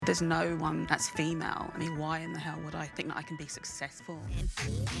There's no one that's female. I mean, why in the hell would I think that I can be successful?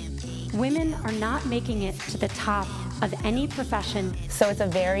 Women are not making it to the top of any profession. So it's a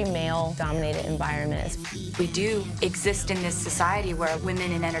very male-dominated environment. We do exist in this society where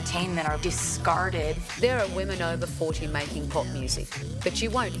women in entertainment are discarded. There are women over 40 making pop music, but you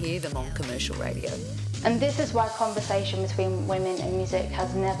won't hear them on commercial radio. And this is why conversation between women and music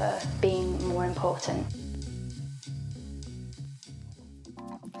has never been more important.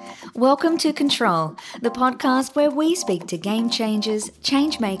 Welcome to Control, the podcast where we speak to game changers,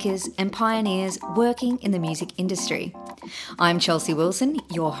 change makers, and pioneers working in the music industry. I'm Chelsea Wilson,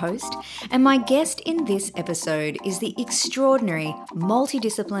 your host, and my guest in this episode is the extraordinary,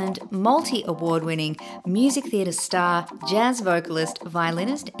 multidisciplined, multi-award winning music theatre star, jazz vocalist,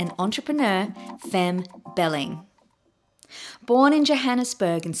 violinist, and entrepreneur, Fem Belling. Born in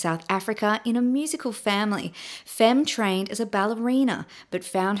Johannesburg in South Africa in a musical family, Fem trained as a ballerina but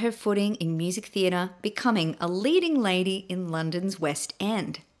found her footing in music theatre, becoming a leading lady in London's West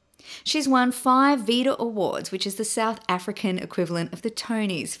End. She's won 5 Vita Awards, which is the South African equivalent of the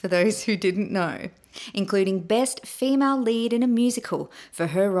Tonys for those who didn't know, including Best Female Lead in a Musical for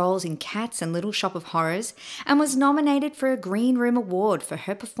her roles in Cats and Little Shop of Horrors, and was nominated for a Green Room Award for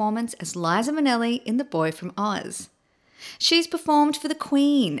her performance as Liza Minnelli in The Boy from Oz. She's performed for the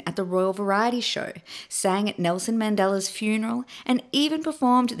Queen at the Royal Variety Show, sang at Nelson Mandela's funeral, and even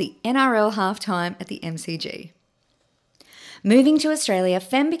performed the NRL halftime at the MCG. Moving to Australia,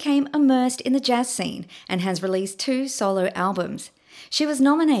 Fem became immersed in the jazz scene and has released 2 solo albums. She was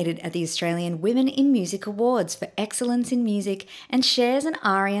nominated at the Australian Women in Music Awards for Excellence in Music and shares an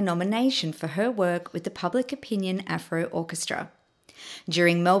ARIA nomination for her work with the Public Opinion Afro Orchestra.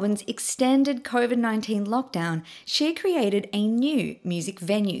 During Melbourne's extended COVID-19 lockdown, she created a new music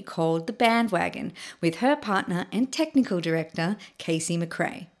venue called The Bandwagon with her partner and technical director, Casey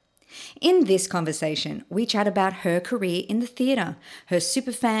McRae. In this conversation, we chat about her career in the theatre, her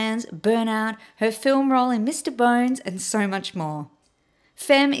superfans, burnout, her film role in Mr. Bones, and so much more.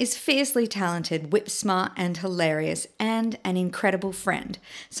 Fem is fiercely talented, whip-smart and hilarious, and an incredible friend,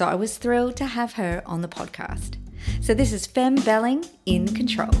 so I was thrilled to have her on the podcast. So this is Fem Belling in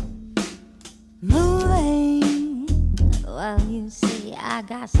Control. Moving, well you see I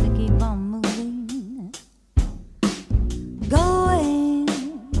got to keep on moving. Going,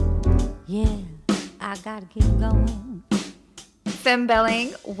 yeah, I gotta keep going. Fem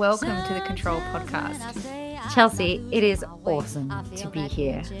Belling, welcome to the Control podcast. Chelsea, it is awesome to be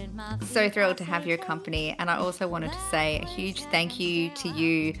here. So thrilled to have your company, and I also wanted to say a huge thank you to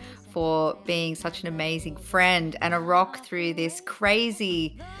you for being such an amazing friend and a rock through this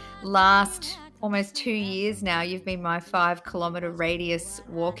crazy last almost 2 years now. You've been my 5-kilometre radius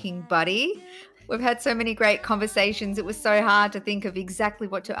walking buddy. We've had so many great conversations. It was so hard to think of exactly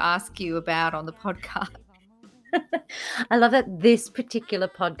what to ask you about on the podcast. I love that this particular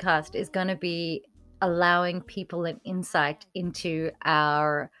podcast is going to be allowing people an insight into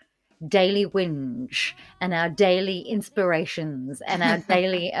our daily whinge and our daily inspirations and our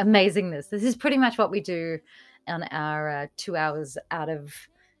daily amazingness. This is pretty much what we do on our 2 hours out of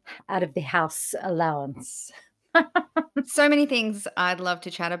the house allowance. So many things I'd love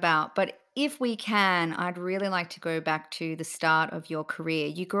to chat about, but if we can, I'd really like to go back to the start of your career.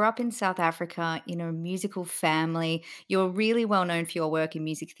 You grew up in South Africa in a musical family. You're really well known for your work in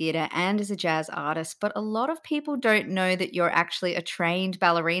music theatre and as a jazz artist, but a lot of people don't know that you're actually a trained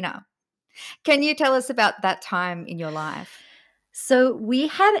ballerina. Can you tell us about that time in your life? So we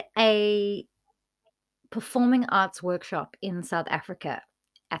had a performing arts workshop in South Africa.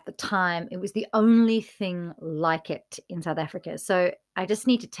 At the time, it was the only thing like it in South Africa. So I just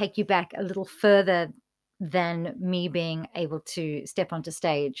need to take you back a little further than me being able to step onto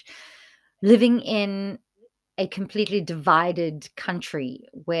stage. Living in a completely divided country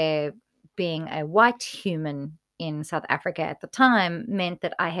where being a white human in South Africa at the time meant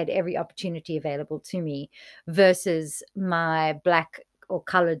that I had every opportunity available to me versus my black or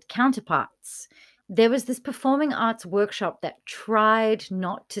colored counterparts. There was this performing arts workshop that tried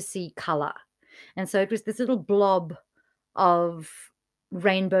not to see color. And so it was this little blob of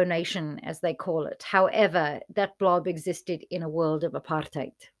Rainbow Nation, as they call it. However, that blob existed in a world of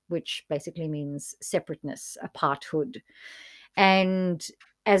apartheid, which basically means separateness, aparthood. And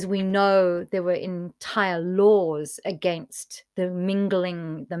as we know, there were entire laws against the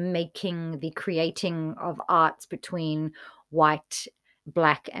mingling, the making, the creating of arts between white,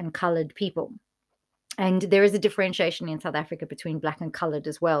 black, and colored people. And there is a differentiation in South Africa between black and colored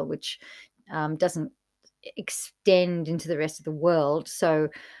as well, which doesn't extend into the rest of the world. So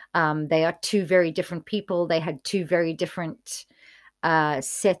they are 2 very different people. They had 2 very different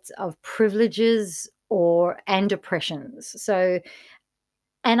sets of privileges and oppressions. So,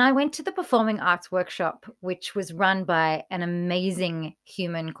 and I went to the performing arts workshop, which was run by an amazing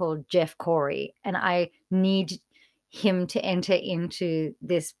human called Jeff Corey. And I need him to enter into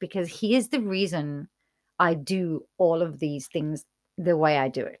this because he is the reason I do all of these things the way I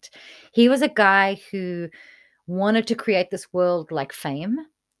do it. He was a guy who wanted to create this world like Fame,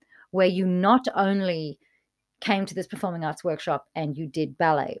 where you not only came to this performing arts workshop and you did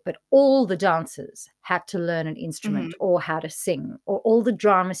ballet, but all the dancers had to learn an instrument or how to sing, or all the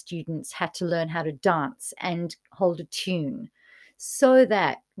drama students had to learn how to dance and hold a tune, so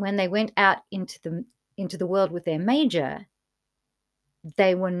that when they went out into the world with their major,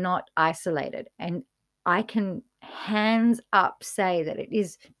 they were not isolated. And I can hands up say that it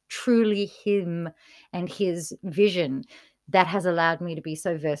is truly him and his vision that has allowed me to be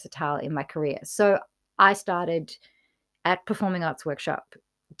so versatile in my career. So I started at Performing Arts Workshop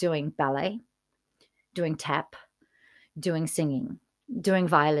doing ballet, doing tap, doing singing, doing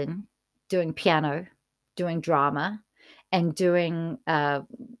violin, doing piano, doing drama, and doing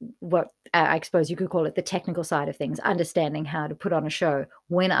what I suppose you could call it the technical side of things, understanding how to put on a show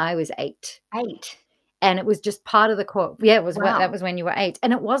when I was 8. 8. And it was just part of the core. Yeah, it was Wow. that was when you were 8.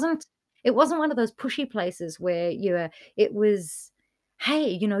 And it wasn't one of those pushy places where it was, hey,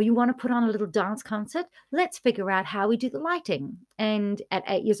 you want to put on a little dance concert? Let's figure out how we do the lighting. And at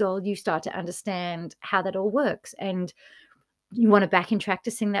 8 years old, you start to understand how that all works. And you want to back in track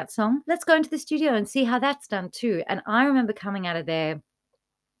to sing that song? Let's go into the studio and see how that's done too. And I remember coming out of there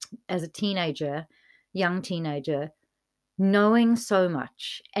as a young teenager, knowing so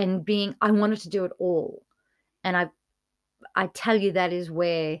much and I wanted to do it all. And I tell you, that is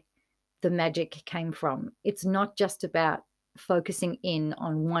where the magic came from. It's not just about focusing in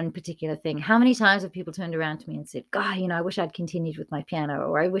on one particular thing. How many times have people turned around to me and said, God, I wish I'd continued with my piano,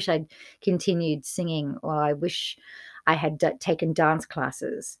 or I wish I'd continued singing, or I wish I had taken dance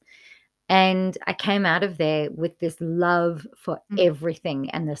classes. And I came out of there with this love for everything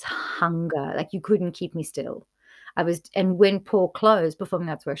and this hunger, like you couldn't keep me still. And when Performing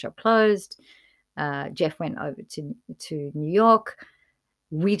Arts Workshop closed, Jeff went over to New York.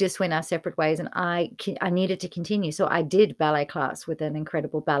 We just went our separate ways, and I needed to continue. So I did ballet class with an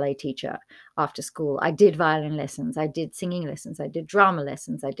incredible ballet teacher after school. I did violin lessons. I did singing lessons. I did drama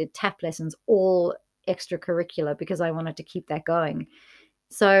lessons. I did tap lessons, all extracurricular, because I wanted to keep that going.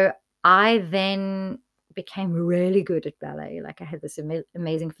 So I then became really good at ballet. Like I had this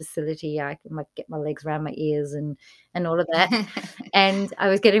amazing facility. I could get my legs around my ears and all of that. And I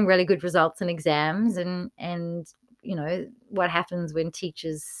was getting really good results in exams, and what happens when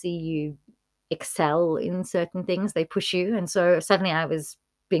teachers see you excel in certain things, they push you. And so suddenly I was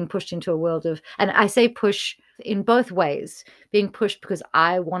being pushed into a world of, and I say push in both ways, being pushed because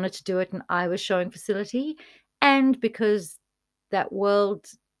I wanted to do it and I was showing facility, and because that world,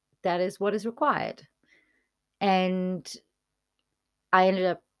 that is what is required. And I ended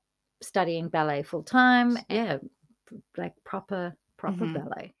up studying ballet full time. Yeah, like proper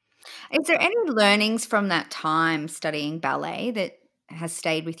ballet. Is there any learnings from that time studying ballet that has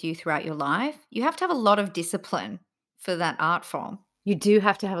stayed with you throughout your life? You have to have a lot of discipline for that art form. You do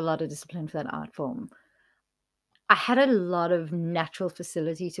have to have a lot of discipline for that art form. I had a lot of natural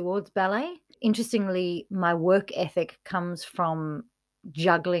facility towards ballet. Interestingly, my work ethic comes from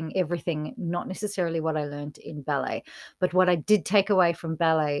juggling everything, not necessarily what I learned in ballet. But what I did take away from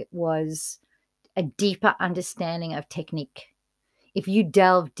ballet was a deeper understanding of technique. If you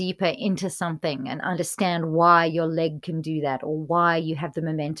delve deeper into something and understand why your leg can do that, or why you have the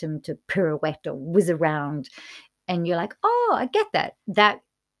momentum to pirouette or whiz around, and you're like, oh, I get that. That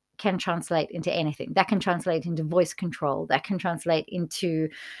can translate into anything. That can translate into voice control. That can translate into,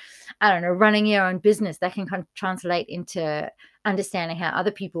 running your own business. That can translate into understanding how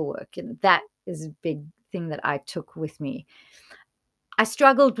other people work. And that is a big thing that I took with me. I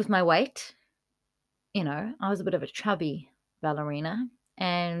struggled with my weight. I was a bit of a chubby ballerina,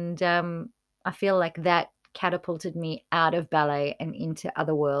 and I feel like that catapulted me out of ballet and into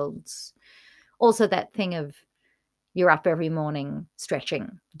other worlds. Also, that thing of you're up every morning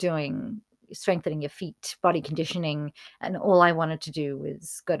stretching, strengthening your feet, body conditioning, and all I wanted to do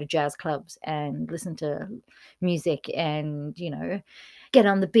was go to jazz clubs and listen to music and get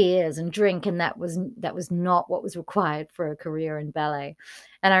on the beers and drink, and that was not what was required for a career in ballet.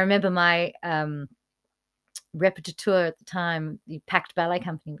 And I remember my repetiteur at the time, the Pact Ballet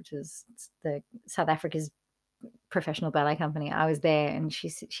Company, which was the South Africa's professional ballet company. I was there, and she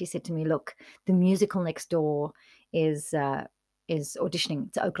said to me, look, the musical next door is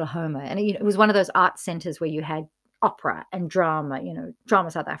auditioning to Oklahoma. And it was one of those art centers where you had opera and drama,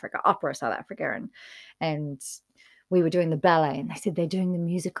 drama South Africa, opera South Africa, and we were doing the ballet, and they said they're doing the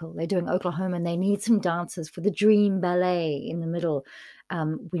musical, they're doing Oklahoma, and they need some dancers for the Dream Ballet in the middle.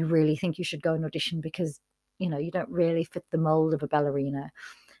 We really think you should go and audition because, you don't really fit the mold of a ballerina.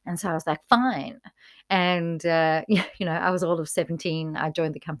 And so I was like, fine. And, I was all of 17. I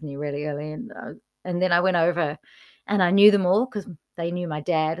joined the company really early. And then I went over and I knew them all because they knew my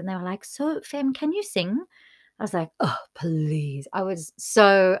dad. And they were like, so, Fem, can you sing? I was like, oh, please. I was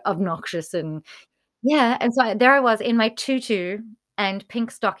so obnoxious and so there I was in my tutu and pink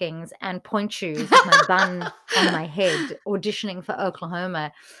stockings and point shoes with my bun on my head auditioning for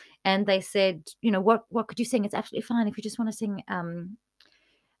Oklahoma. And they said, what could you sing? It's absolutely fine if you just want to sing,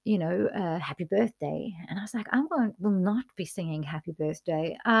 Happy Birthday. And I was like, will not be singing Happy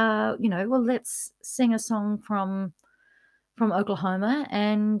Birthday. Well, let's sing a song from Oklahoma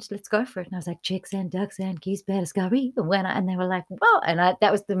and let's go for it. And I was like, chicks and ducks and geese, better scurry. And they were like, well, and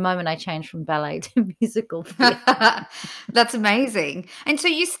that was the moment I changed from ballet to musical theatre. That's amazing. And so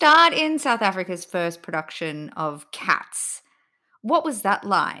you start in South Africa's first production of Cats. What was that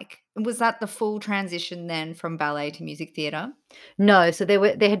like? Was that the full transition then from ballet to music theatre? No, so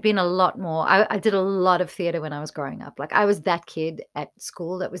there had been a lot more. I did a lot of theatre when I was growing up. Like I was that kid at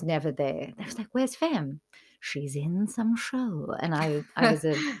school that was never there. They was like, where's Fem? She's in some show. And I was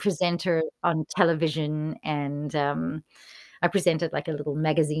a presenter on television, and I presented like a little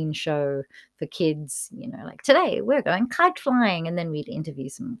magazine show for kids, like today we're going kite flying. And then we'd interview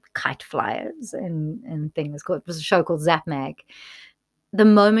some kite flyers and things. It was a show called Zap Mag. The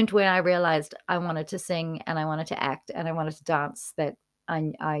moment when I realized I wanted to sing and I wanted to act and I wanted to dance, that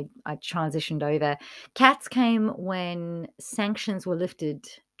I transitioned over. Cats came when sanctions were lifted,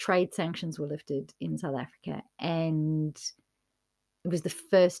 trade sanctions were lifted in South Africa, and it was the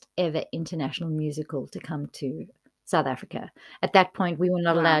first ever international musical to come to South Africa. At that point, we were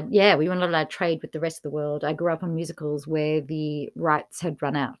not allowed. Yeah, we were not allowed trade with the rest of the world. I grew up on musicals where the rights had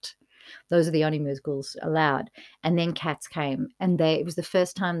run out. Those are the only musicals allowed. And then Cats came, and it was the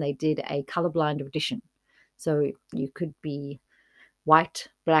first time they did a colorblind audition. So you could be white,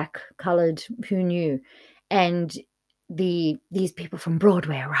 black, colored, who knew? And these people from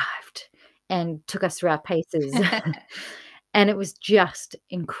Broadway arrived and took us through our paces. And it was just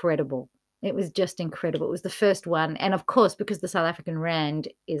incredible. It was just incredible. It was the first one. And of course, because the South African rand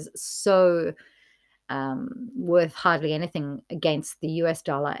is so worth hardly anything against the US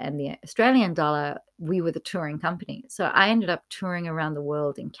dollar and the Australian dollar, we were the touring company. So I ended up touring around the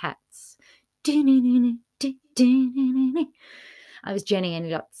world in Cats. I was Jenny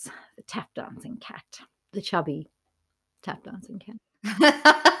Elliott's the tap dancing cat, the chubby tap dancing cat.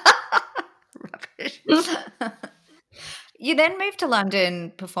 Rubbish. You then moved to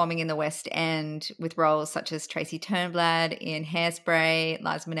London, performing in the West End with roles such as Tracy Turnblad in Hairspray,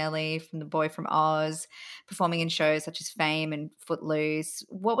 Liza Minnelli from The Boy from Oz, performing in shows such as Fame and Footloose.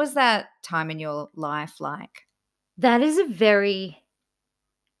 What was that time in your life like? That is a very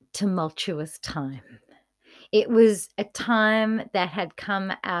tumultuous time. It was a time that had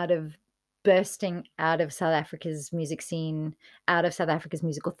come out of bursting out of South Africa's music scene, out of South Africa's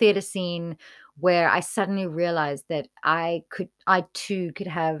musical theatre scene, where I suddenly realized that I too could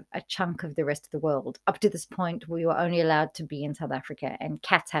have a chunk of the rest of the world. Up to this point, we were only allowed to be in South Africa, and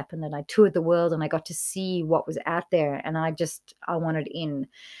Cats happened, and I toured the world, and I got to see what was out there, and I wanted in.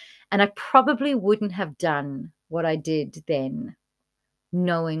 And I probably wouldn't have done what I did then,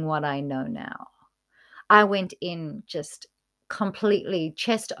 knowing what I know now. I went in just completely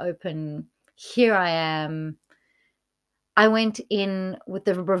chest open. Here I am. I went in with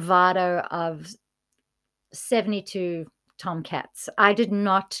the bravado of 72 tomcats. I did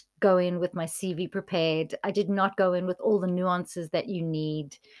not go in with my CV prepared. I did not go in with all the nuances that you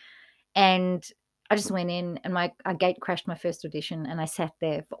need. And I just went in, and I gate crashed my first audition, and I sat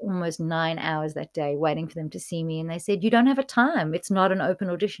there for almost 9 hours that day waiting for them to see me. And they said, you don't have a time. It's not an open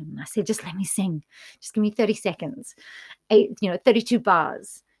audition. And I said, just let me sing. Just give me 30 seconds. 32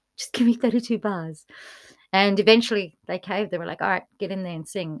 bars. Just give me 32 bars. And eventually they caved. They were like, all right, get in there and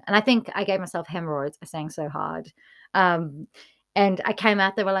sing. And I think I gave myself hemorrhoids. I sang so hard. And I came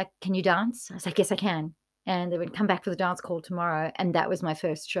out, they were like, can you dance? I was like, yes, I can. And they would come back for the dance call tomorrow. And that was my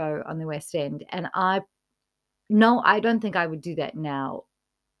first show on the West End. And I don't think I would do that now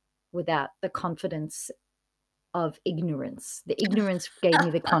without the confidence of ignorance. The ignorance gave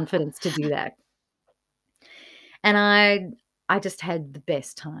me the confidence to do that. And I just had the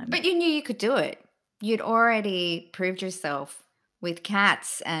best time. But you knew you could do it. You'd already proved yourself with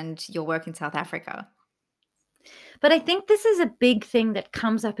Cats and your work in South Africa. But I think this is a big thing that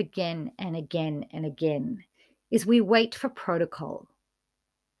comes up again and again and again, is we wait for protocol.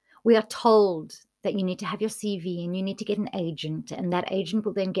 We are told that you need to have your CV and you need to get an agent, and that agent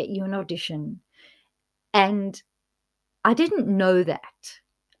will then get you an audition. And I didn't know that.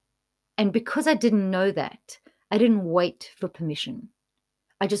 And because I didn't know that, I didn't wait for permission.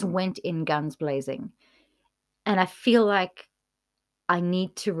 I just went in guns blazing. And I feel like I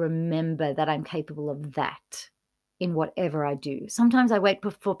need to remember that I'm capable of that in whatever I do. Sometimes I wait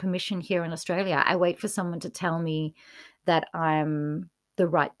for permission here in Australia. I wait for someone to tell me that I'm the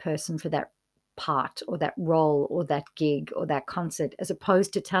right person for that part or that role or that gig or that concert, as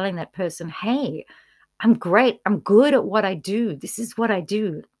opposed to telling that person, hey, I'm great. I'm good at what I do. This is what I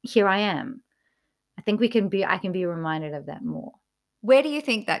do. Here I am. I think I can be reminded of that more. Where do you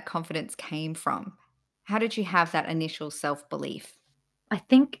think that confidence came from? How did you have that initial self-belief? I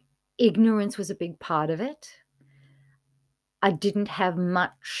think ignorance was a big part of it. I didn't have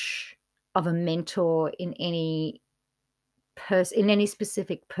much of a mentor in any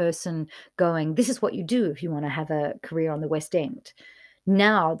specific person going, this is what you do if you want to have a career on the West End.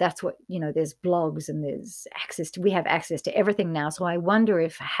 Now that's what, there's blogs and we have access to everything now. So I wonder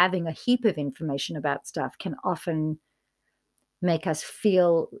if having a heap of information about stuff can often make us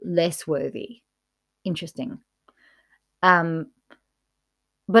feel less worthy. Interesting. But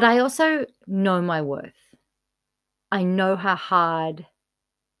I also know my worth. I know how hard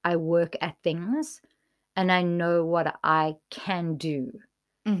I work at things, and I know what I can do.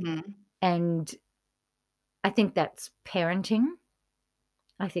 Mm-hmm. And I think that's parenting.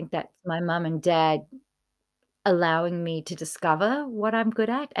 I think that's my mum and dad allowing me to discover what I'm good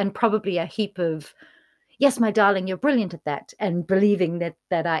at, and probably a heap of, yes, my darling, you're brilliant at that, and believing that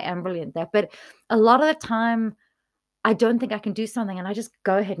I am brilliant at that. But a lot of the time, I don't think I can do something, and I just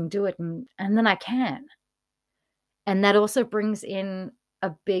go ahead and do it, and then I can. And that also brings in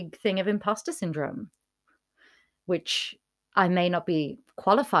a big thing of imposter syndrome, which I may not be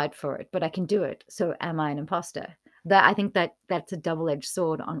qualified for it, but I can do it. So am I an imposter? I think that's a double-edged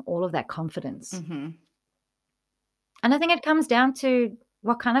sword on all of that confidence. Mm-hmm. And I think it comes down to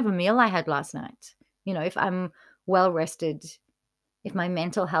what kind of a meal I had last night. If I'm well rested, if my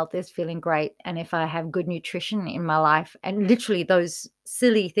mental health is feeling great, and if I have good nutrition in my life, and literally those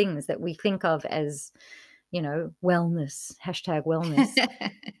silly things that we think of as, wellness, #wellness.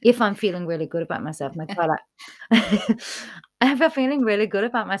 If I'm feeling really good about myself, my God, if I'm feeling really good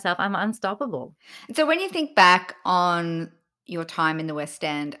about myself, I'm unstoppable. So when you think back on your time in the West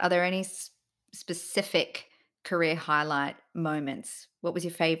End, are there any specific career highlight moments? What was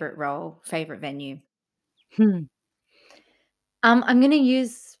your favorite role, favorite venue? I'm going to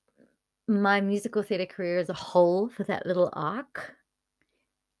use my musical theatre career as a whole for that little arc.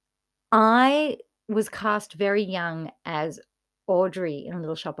 I was cast very young as Audrey in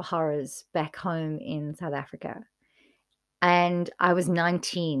Little Shop of Horrors back home in South Africa. And I was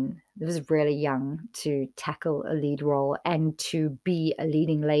 19. It was really young to tackle a lead role and to be a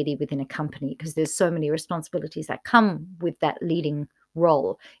leading lady within a company, because there's so many responsibilities that come with that leading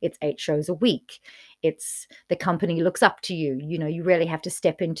role. It's 8 shows a week. It's the company looks up to you. You really have to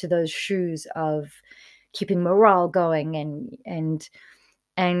step into those shoes of keeping morale going,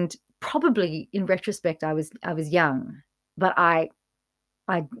 and probably in retrospect, I was young, but I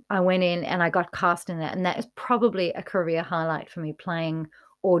went in and I got cast in that, and that is probably a career highlight for me, playing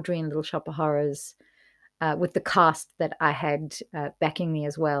Audrey in Little Shop of Horrors with the cast that I had backing me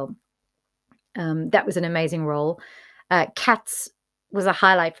as well. That was an amazing role. Cats was a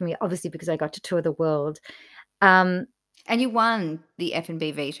highlight for me, obviously, because I got to tour the world. And you won the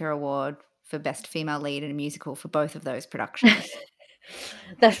F&B Vita Award for Best Female Lead in a Musical for both of those productions.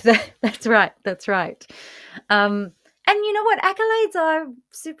 That's right. That's right. And you know what? Accolades are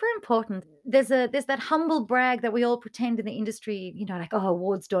super important. There's that humble brag that we all pretend in the industry, like, oh,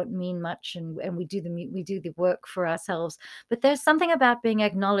 awards don't mean much, and we do the work for ourselves. But there's something about being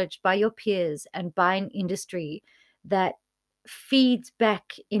acknowledged by your peers and by an industry that feeds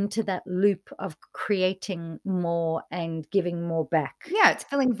back into that loop of creating more and giving more back. Yeah, it's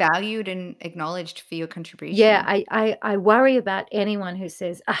feeling valued and acknowledged for your contribution. Yeah, I worry about anyone who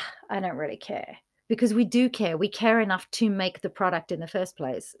says, I don't really care. Because we do care. We care enough to make the product in the first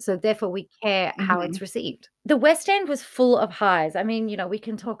place. So therefore we care how it's received. The West End was full of highs. I mean, we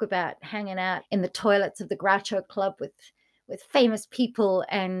can talk about hanging out in the toilets of the Groucho Club with famous people,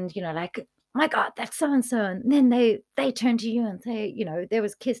 and, like, my God, that's so-and-so. And then they turn to you and say, there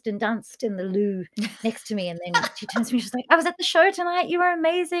was Kirsten Dunst in the loo next to me. And then she turns to me, she's like, I was at the show tonight. You were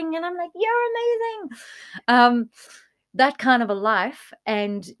amazing. And I'm like, you're amazing. That kind of a life.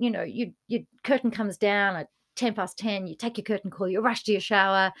 And, your curtain comes down at 10 past 10, you take your curtain call, you rush to your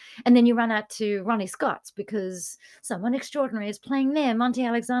shower, and then you run out to Ronnie Scott's because someone extraordinary is playing there, Monty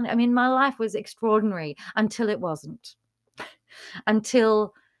Alexander. I mean, my life was extraordinary until it wasn't.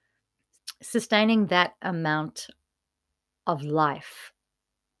 Until sustaining that amount of life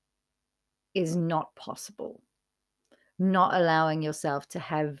is not possible. Not allowing yourself to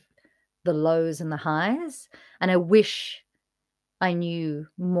have the lows and the highs. And I wish I knew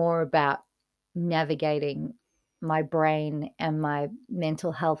more about navigating my brain and my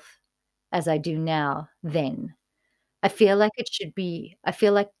mental health as I do now then. I feel like it should be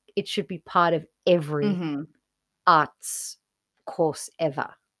part of every arts course ever.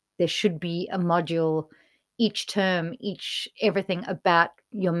 There should be a module each term, everything about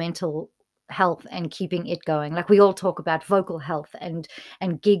your mental health and keeping it going. Like we all talk about vocal health and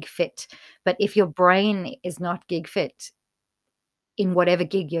gig fit, but if your brain is not gig fit in whatever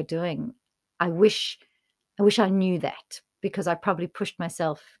gig you're doing, I wish I knew that, because I probably pushed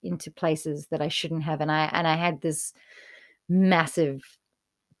myself into places that I shouldn't have, and I had this massive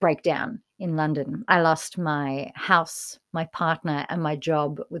breakdown in London. I lost my house, my partner, and my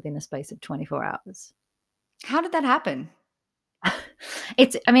job within a space of 24 hours. How did that happen?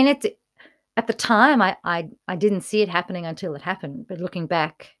 It's at the time I didn't see it happening until it happened. But looking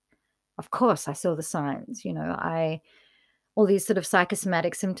back, of course, I saw the signs. All these sort of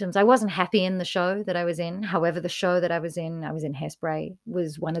psychosomatic symptoms. I wasn't happy in the show that I was in. However, the show that I was in Hairspray,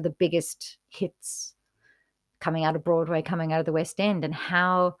 was one of the biggest hits coming out of Broadway, coming out of the West End. And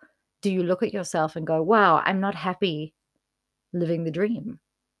how do you look at yourself and go, wow, I'm not happy living the dream?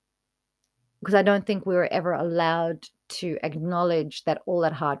 Because I don't think we were ever allowed to acknowledge that all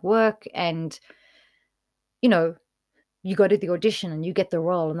that hard work, and, you go to the audition and you get the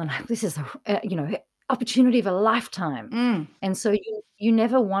role, and then like, this is opportunity of a lifetime. And so you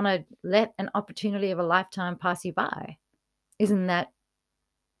never want to let an opportunity of a lifetime pass you by. Isn't that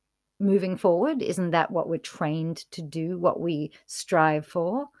moving forward? Isn't that what we're trained to do, what we strive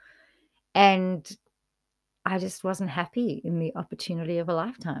for? And I just wasn't happy in the opportunity of a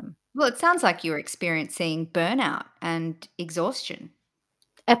lifetime. Well, it sounds like you were experiencing burnout and exhaustion.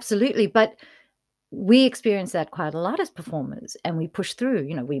 Absolutely. But we experience that quite a lot as performers, and we push through.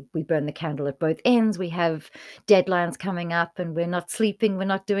 We burn the candle at both ends. We have deadlines coming up, and we're not sleeping. We're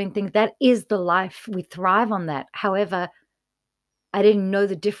not doing things. That is the life. We thrive on that. However, I didn't know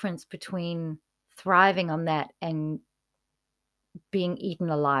the difference between thriving on that and being eaten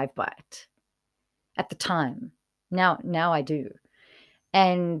alive by it at the time. Now I do.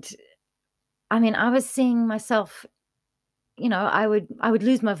 And I was seeing myself, I would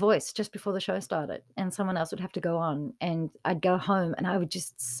lose my voice just before the show started, and someone else would have to go on, and I'd go home and I would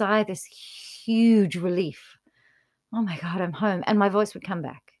just sigh this huge relief. Oh my God, I'm home. And my voice would come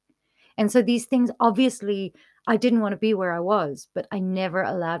back. And so these things, obviously, I didn't want to be where I was, but I never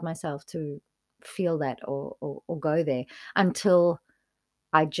allowed myself to feel that or go there until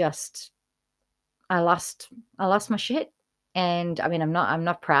I lost my shit. And I'm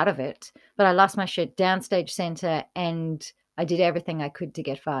not proud of it, but I lost my shit downstage center, and I did everything I could to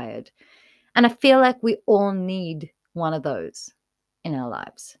get fired. And I feel like we all need one of those in our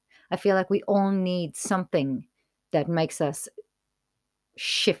lives. I feel like we all need something that makes us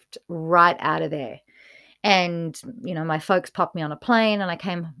shift right out of there. And, my folks popped me on a plane, and I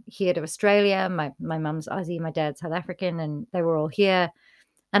came here to Australia. My mum's Aussie, my dad's South African, and they were all here.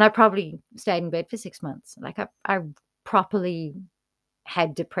 And I probably stayed in bed for 6 months. Like I properly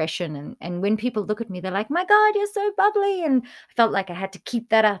had depression, and when people look at me, they're like, my God, you're so bubbly, and I felt like I had to keep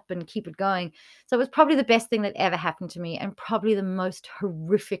that up and keep it going. So it was probably the best thing that ever happened to me, and probably the most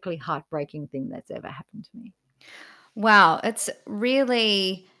horrifically heartbreaking thing that's ever happened to me. Wow, it's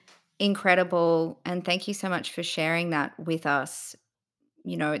really incredible, and thank you so much for sharing that with us.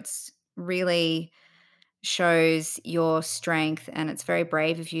 It's really shows your strength, and it's very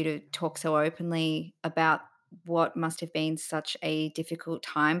brave of you to talk so openly about what must have been such a difficult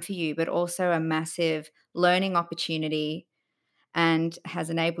time for you, but also a massive learning opportunity, and has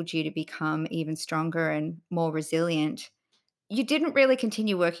enabled you to become even stronger and more resilient. You didn't really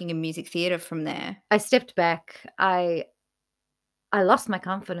continue working in music theatre from there. I stepped back. I lost my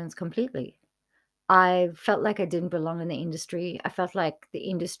confidence completely. I felt like I didn't belong in the industry. I felt like the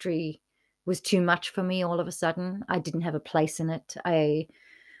industry was too much for me all of a sudden. I didn't have a place in it.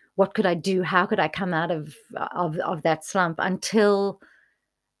 What could I do? How could I come out of that slump? Until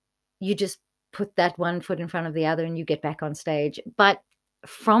you just put that one foot in front of the other and you get back on stage. But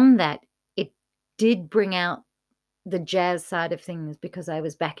from that, it did bring out the jazz side of things because I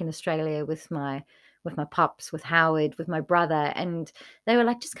was back in Australia with my pops, with Howard, with my brother, and they were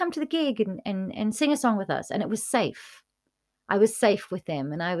like, just come to the gig and sing a song with us. And it was safe. I was safe with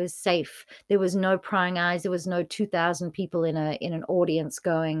them and I was safe. There was no prying eyes. There was no 2,000 people in an audience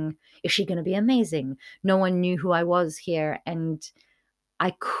going, is she going to be amazing? No one knew who I was here and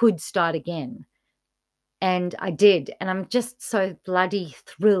I could start again. And I did, and I'm just so bloody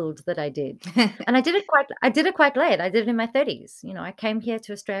thrilled that I did. And I did it quite late. I did it in my 30s. You know, I came here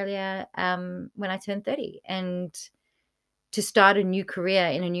to Australia when I turned 30, and to start a new career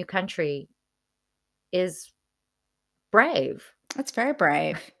in a new country is brave. That's very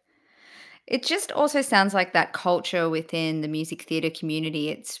brave. It just also sounds like that culture within the music theatre community,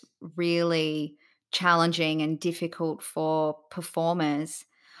 it's really challenging and difficult for performers.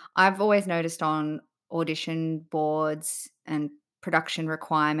 I've always noticed on audition boards and production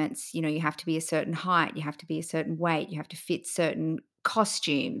requirements, you know, you have to be a certain height, you have to be a certain weight, you have to fit certain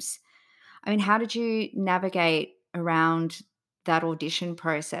costumes. I mean, how did you navigate around that audition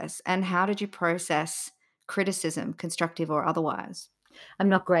process, and how did you process criticism, constructive or otherwise? I'm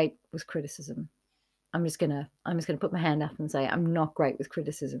not great with criticism. I'm just gonna put my hand up and say I'm not great with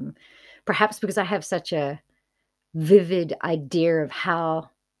criticism. Perhaps because I have such a vivid idea of how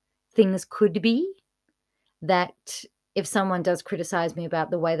things could be, that if someone does criticize me about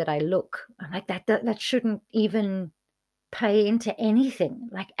the way that I look, I'm like, that shouldn't even play into anything.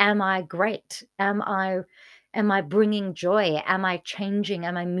 Like, am I great? Am I bringing joy? Am I changing?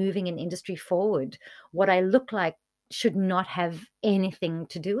 Am I moving an industry forward? What I look like should not have anything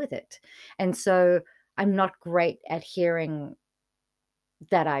to do with it. And so I'm not great at hearing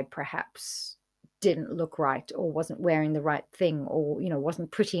that I perhaps didn't look right or wasn't wearing the right thing or, you know,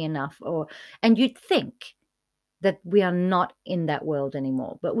 wasn't pretty enough, and you'd think that we are not in that world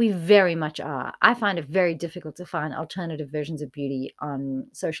anymore, but we very much are. I find it very difficult to find alternative versions of beauty on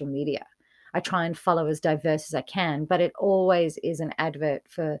social media. I try and follow as diverse as I can, but it always is an advert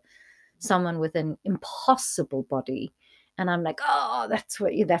for someone with an impossible body. And I'm like, oh, that's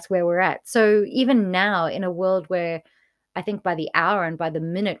where we're at. So even now, in a world where I think by the hour and by the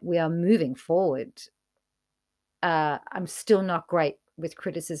minute we are moving forward, I'm still not great with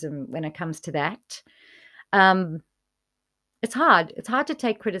criticism when it comes to that. It's hard. It's hard to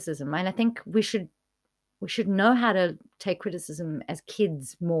take criticism, and I think we should know how to take criticism as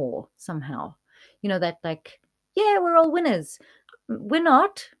kids more somehow. You know, that like, yeah, we're all winners. We're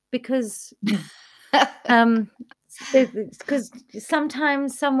not, because because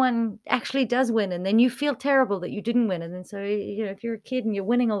sometimes someone actually does win, and then you feel terrible that you didn't win, and then so, you know, if you're a kid and you're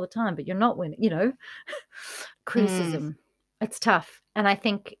winning all the time, but you're not winning, you know, criticism, it's tough, and I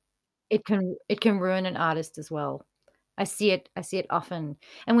think it can ruin an artist as well. I see it often.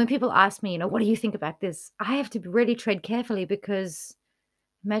 And when people ask me, you know, what do you think about this? I have to really tread carefully, because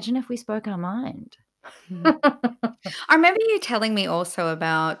imagine if we spoke our mind. I remember you telling me also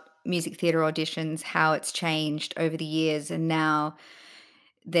about music theatre auditions, how it's changed over the years, and now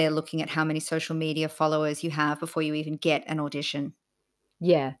they're looking at how many social media followers you have before you even get an audition.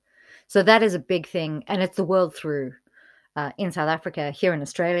 Yeah. So that is a big thing, and it's the world through. In South Africa, here in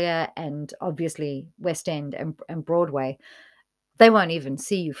Australia, and obviously West End and Broadway, they won't even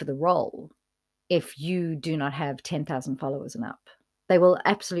see you for the role if you do not have 10,000 followers and up. They will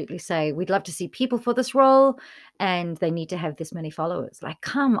absolutely say, we'd love to see people for this role, and they need to have this many followers. Like,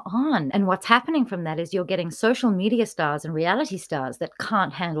 come on. And what's happening from that is you're getting social media stars and reality stars that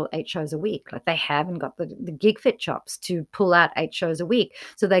can't handle 8 shows a week. Like, they haven't got the gig fit chops to pull out 8 shows a week.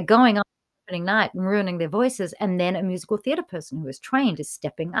 So they're going on night and ruining their voices, and then a musical theatre person who is trained is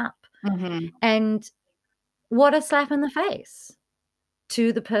stepping up. And what a slap in the face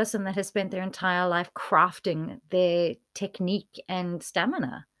to the person that has spent their entire life crafting their technique and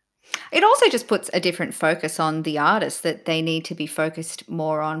stamina. It also just puts a different focus on the artist, that they need to be focused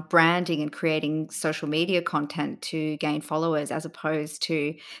more on branding and creating social media content to gain followers, as opposed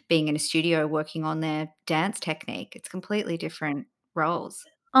to being in a studio working on their dance technique. It's completely different roles.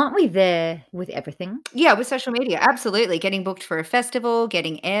 Aren't we there with everything? Yeah, with social media, absolutely. Getting booked for a festival,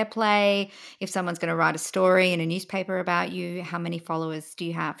 getting airplay. If someone's going to write a story in a newspaper about you, how many followers do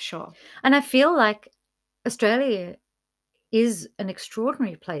you have? Sure. And I feel like Australia is an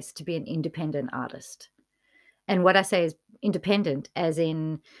extraordinary place to be an independent artist. And what I say is independent, as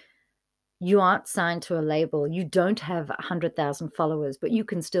in you aren't signed to a label. You don't have 100,000 followers, but you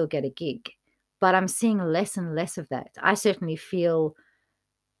can still get a gig. But I'm seeing less and less of that. I certainly feel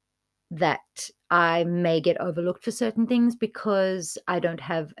that I may get overlooked for certain things because I don't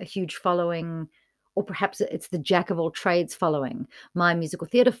have a huge following, or perhaps it's the jack of all trades following. My musical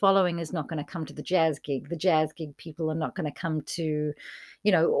theatre following is not going to come to the jazz gig. The jazz gig people are not going to come to,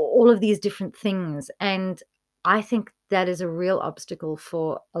 all of these different things. And I think that is a real obstacle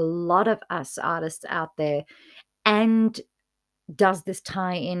for a lot of us artists out there. And does this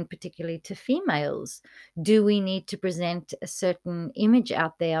tie in particularly to females? Do we need to present a certain image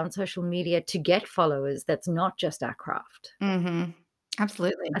out there on social media to get followers that's not just our craft? Mm-hmm.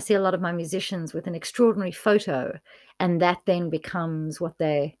 Absolutely. I see a lot of my musicians with an extraordinary photo, and that then becomes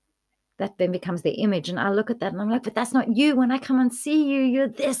their image. And I look at that and I'm like, but that's not you. When I come and see you, you're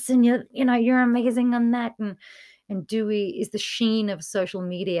this, and you're amazing on that. And is the sheen of social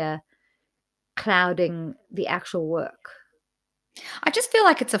media clouding the actual work? I just feel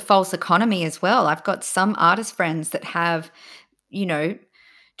like it's a false economy as well. I've got some artist friends that have,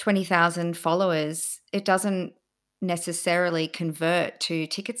 20,000 followers. It doesn't necessarily convert to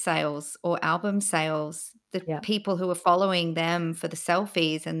ticket sales or album sales. The people who are following them for the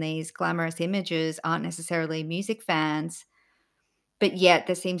selfies and these glamorous images aren't necessarily music fans. But yet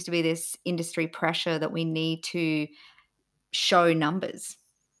there seems to be this industry pressure that we need to show numbers.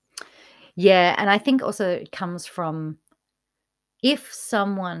 Yeah, and I think also it comes from, if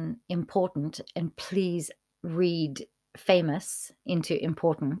someone important, and please read famous into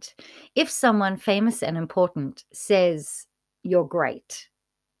important, if someone famous and important says you're great,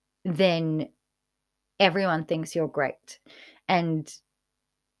 then everyone thinks you're great. And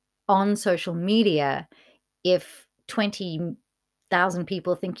on social media, if 20,000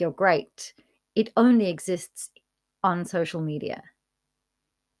 people think you're great, it only exists on social media.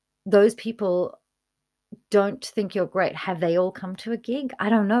 Those people don't think you're great. Have they all come to a gig? I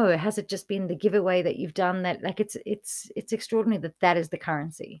don't know. Has it just been the giveaway that you've done that? Like, it's extraordinary that is the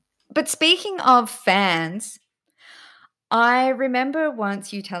currency. But speaking of fans, I remember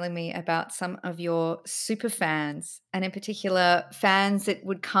once you telling me about some of your super fans, and in particular fans that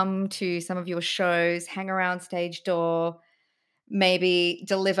would come to some of your shows, hang around stage door, maybe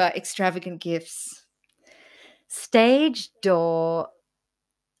deliver extravagant gifts. Stage door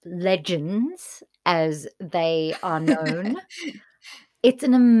legends, as they are known. It's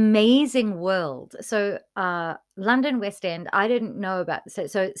an amazing world. So London West End, I didn't know about.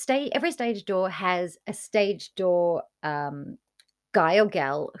 So every stage door has a stage door guy or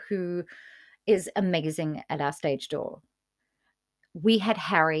gal who is amazing at our stage door. We had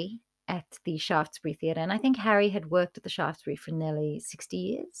Harry at the Shaftesbury Theatre, and I think Harry had worked at the Shaftesbury for nearly 60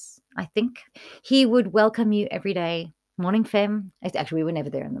 years. I think he would welcome you every day. Morning femme. Actually, we were never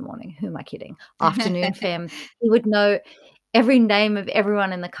there in the morning. Who am I kidding? Afternoon femme. He would know every name of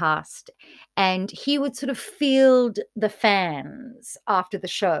everyone in the cast, and he would sort of field the fans after the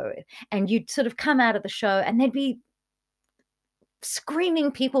show, and you'd sort of come out of the show and there'd be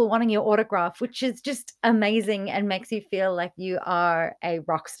screaming people wanting your autograph, which is just amazing and makes you feel like you are a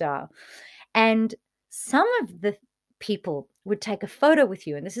rock star. And some of the people would take a photo with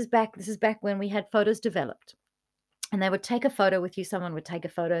you, and this is back when we had photos developed. And they would take a photo with you. Someone would take a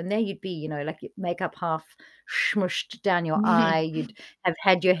photo, and there you'd be, like your makeup half smushed down your eye. You'd have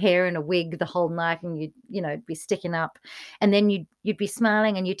had your hair in a wig the whole night, and you'd be sticking up. And then you'd be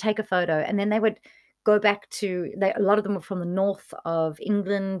smiling, and you'd take a photo. And then they would go back to, a lot of them were from the north of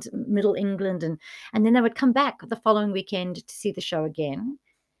England, middle England, and then they would come back the following weekend to see the show again.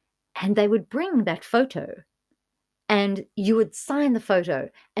 And they would bring that photo. And you would sign the photo,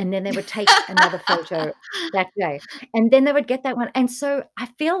 and then they would take another photo that day. And then they would get that one. And so I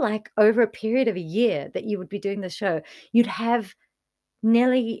feel like over a period of a year that you would be doing the show, you'd have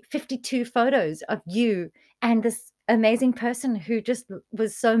nearly 52 photos of you and this amazing person who just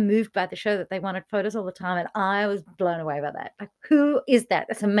was so moved by the show that they wanted photos all the time. And I was blown away by that. Like, who is that?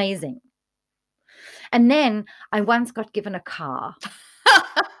 That's amazing. And then I once got given a car.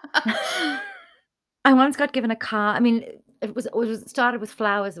 I once got given a car. I mean, it started with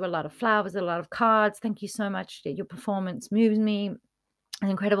flowers. There were a lot of flowers, a lot of cards. Thank you so much. Your performance moves me. It's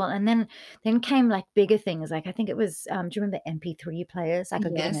incredible. And then came like bigger things. Like, I think it was, do you remember MP3 players? I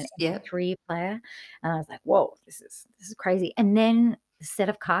got given an MP3 player. And I was like, whoa, this is crazy. And then a set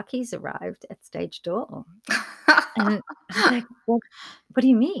of car keys arrived at stage door. And I was like, well, what do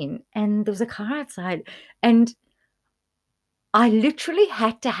you mean? And there was a car outside. And I literally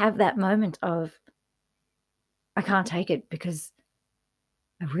had to have that moment of, I can't take it because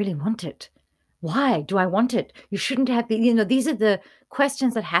I really want it. Why do I want it? You shouldn't have these are the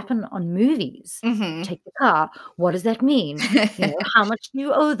questions that happen on movies. Take the car. What does that mean? How much do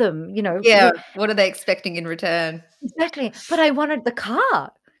you owe them? Yeah. What are they expecting in return? Exactly. But I wanted the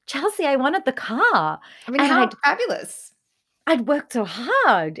car. Chelsea, I wanted the car. I mean, how fabulous. I'd worked so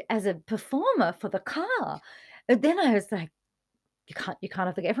hard as a performer for the car. And then I was like, you can't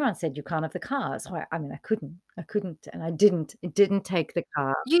have the everyone said you can't have the car. So I mean, I couldn't, and I didn't. It didn't take the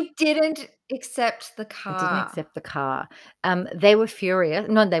car. You didn't accept the I didn't car. accept the car. They were furious.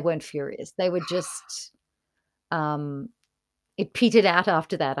 No, they weren't furious. They were just, it petered out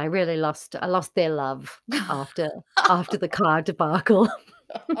after that. I lost their love after the car debacle.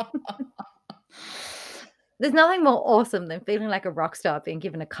 There's nothing more awesome than feeling like a rock star being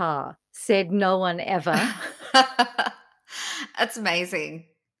given a car. Said no one ever. That's amazing.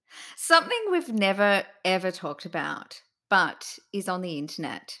 Something we've never ever talked about, but is on the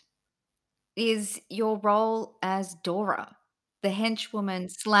internet, is your role as Dora, the henchwoman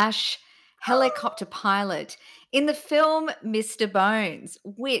slash helicopter pilot in the film Mr. Bones,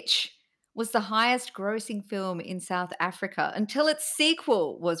 which was the highest grossing film in South Africa until its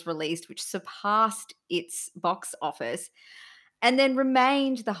sequel was released, which surpassed its box office and then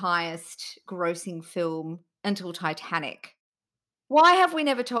remained the highest grossing film until Titanic. Why have we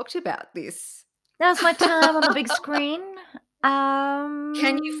never talked about this? That was my time on the big screen.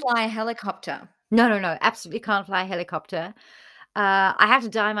 Can you fly a helicopter? No, absolutely can't fly a helicopter. I had to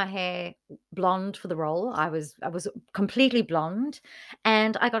dye my hair blonde for the role. I was completely blonde,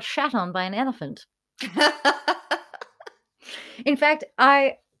 and I got shat on by an elephant. In fact,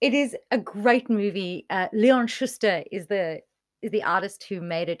 it is a great movie. Leon Schuster is the artist who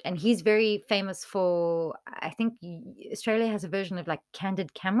made it, and he's very famous for, I think Australia has a version of like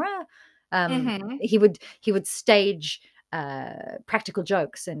Candid Camera. He would stage practical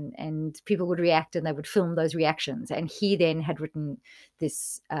jokes and people would react and they would film those reactions, and he then had written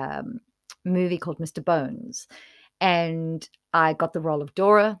this movie called Mr. Bones, and I got the role of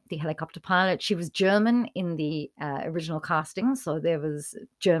Dora, the helicopter pilot. She was German in the original casting, so there was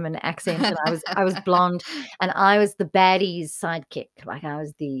German accent, and I was blonde, and I was the baddie's sidekick. Like I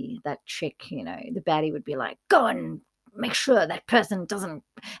was that chick, the baddie would be like, go and make sure that person doesn't.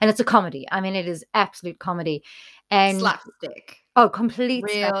 And it's a comedy. I mean, it is absolute comedy, and slapstick. Oh, complete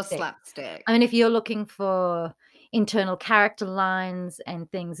real slapstick. I mean, if you're looking for internal character lines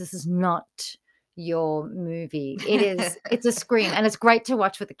and things, this is not your movie. It's a scream, and it's great to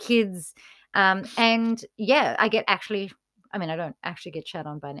watch with the kids. And yeah, I don't actually get shat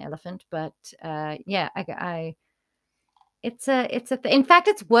on by an elephant, but in fact,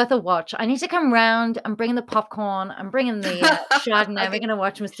 it's worth a watch. I need to come round. I'm bringing the popcorn. I'm bringing the Chardonnay. We're going to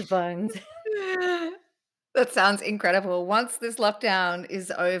watch Mr. Bones. That sounds incredible. Once this lockdown is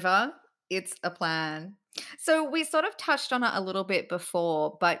over, it's a plan. So we sort of touched on it a little bit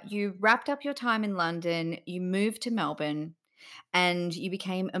before, but you wrapped up your time in London, you moved to Melbourne, and you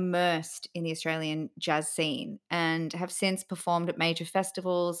became immersed in the Australian jazz scene and have since performed at major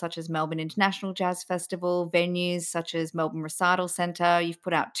festivals such as Melbourne International Jazz Festival, venues such as Melbourne Recital Centre. You've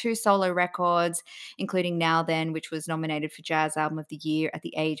put out 2 solo records, including Now Then, which was nominated for Jazz Album of the Year at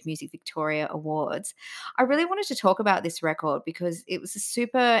the Age Music Victoria Awards. I really wanted to talk about this record because it was a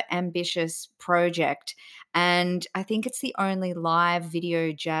super ambitious project, and I think it's the only live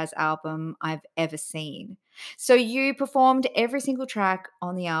video jazz album I've ever seen. So you performed every single track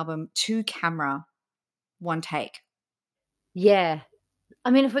on the album to camera, one take. Yeah.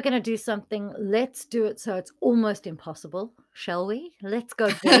 I mean, if we're going to do something, let's do it so it's almost impossible, shall we? Let's go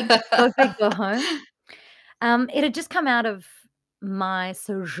big, go big, go home. It had just come out of my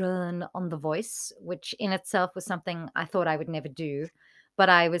sojourn on The Voice, which in itself was something I thought I would never do. But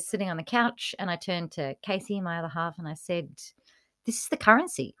I was sitting on the couch and I turned to Casey, my other half, and I said, this is the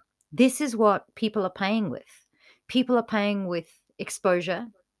currency. This is what people are paying with. People are paying with exposure.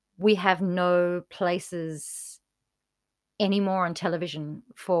 We have no places anymore on television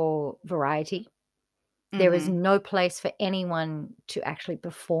for variety. There is no place for anyone to actually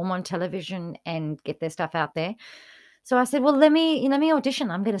perform on television and get their stuff out there. So I said, well, let me audition.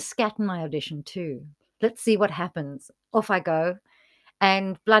 I'm going to scat in my audition too. Let's see what happens. Off I go.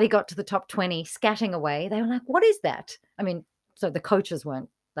 And bloody got to the top 20, scatting away. They were like, what is that? I mean, so the coaches weren't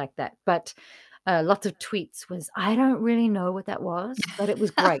like that, but lots of tweets was, I don't really know what that was, but it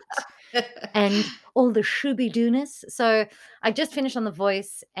was great. And all the shooby-dooness. So I just finished on The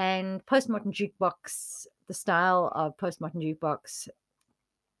Voice, and Postmodern Jukebox, the style of Postmodern Jukebox,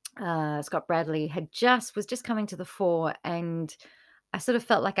 Scott Bradley was just coming to the fore, and I sort of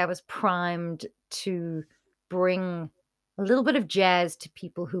felt like I was primed to bring a little bit of jazz to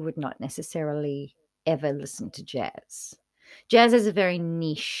people who would not necessarily ever listen to jazz. Jazz is a very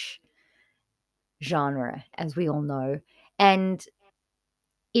niche genre, as we all know, and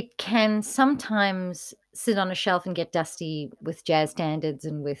it can sometimes sit on a shelf and get dusty with jazz standards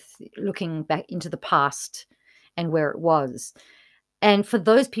and with looking back into the past and where it was. And for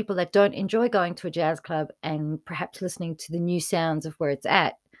those people that don't enjoy going to a jazz club and perhaps listening to the new sounds of where it's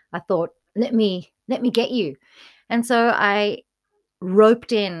at, I thought, let me get you. And so I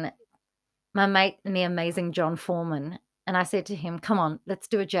roped in my mate, the amazing John Foreman, and I said to him, come on, let's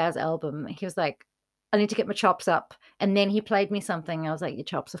do a jazz album. He was like, I need to get my chops up. And then he played me something. I was like, your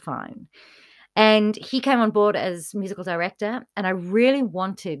chops are fine. And he came on board as musical director, and I really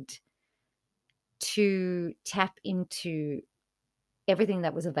wanted to tap into everything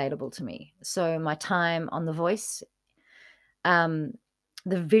that was available to me. So my time on The Voice, the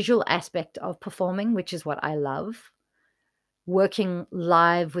visual aspect of performing, which is what I love, working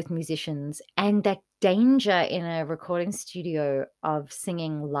live with musicians, and that danger in a recording studio of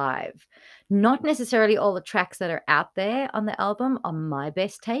singing live. Not necessarily all the tracks that are out there on the album are my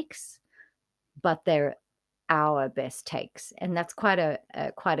best takes, but they're our best takes, and that's quite a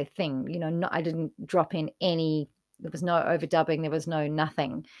thing. You know, I didn't drop in any. There was no overdubbing. There was no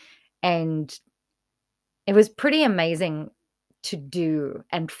nothing, and it was pretty amazing to do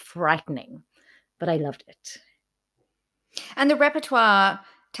and frightening, but I loved it. And the repertoire,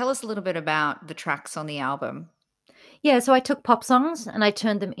 tell us a little bit about the tracks on the album. Yeah, so I took pop songs and I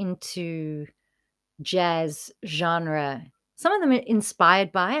turned them into jazz genre. Some of them are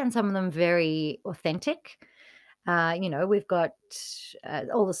inspired by and some of them very authentic. You know, we've got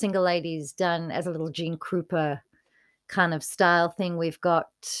all the Single Ladies done as a little Gene Krupa kind of style thing. We've got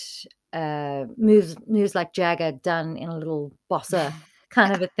moves like Jagger done in a little bossa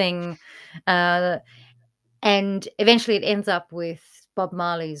kind of a thing. And eventually it ends up with Bob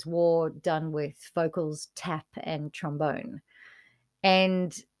Marley's War done with vocals, tap, and trombone.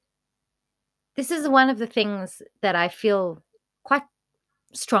 And this is one of the things that I feel quite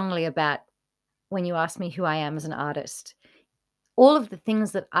strongly about when you ask me who I am as an artist. All of the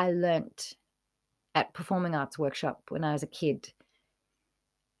things that I learnt at Performing Arts Workshop when I was a kid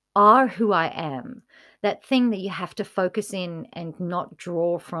are who I am. That thing that you have to focus in and not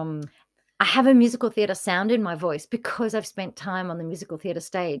draw from. I have a musical theatre sound in my voice because I've spent time on the musical theatre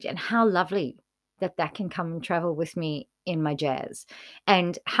stage, and how lovely that can come and travel with me in my jazz,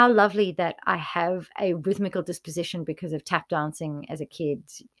 and how lovely that I have a rhythmical disposition because of tap dancing as a kid,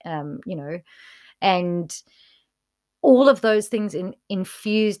 you know, and all of those things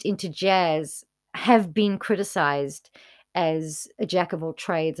infused into jazz have been criticized as a jack of all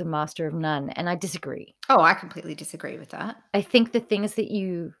trades, a master of none, and I disagree. Oh, I completely disagree with that. I think the things that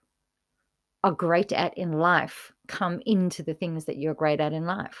you are great at in life come into the things that you're great at in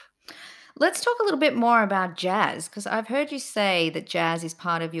life. Let's talk a little bit more about jazz, because I've heard you say that jazz is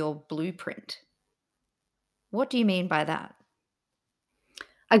part of your blueprint. What do you mean by that?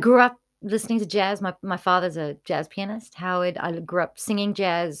 I grew up listening to jazz. My father's a jazz pianist, Howard. I grew up singing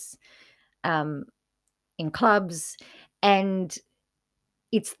jazz in clubs, and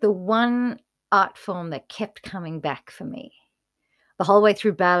it's the one art form that kept coming back for me. The whole way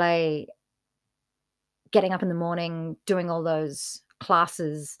through ballet, getting up in the morning, doing all those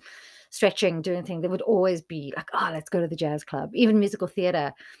classes, stretching, doing things, there would always be like, oh, let's go to the jazz club. Even musical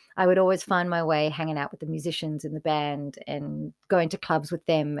theatre, I would always find my way hanging out with the musicians in the band and going to clubs with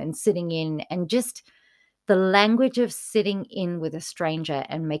them and sitting in, and just the language of sitting in with a stranger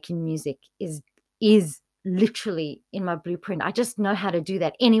and making music is literally in my blueprint. I just know how to do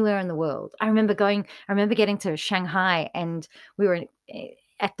that anywhere in the world. I remember getting to Shanghai, and we were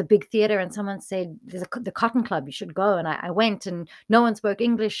at the big theater, and someone said, there's the Cotton Club, you should go. And I went, and no one spoke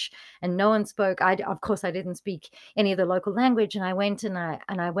English, and no one spoke, of course I didn't speak any of the local language. And I went and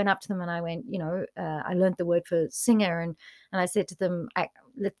I went up to them and I went, you know, I learned the word for singer, and I said to them,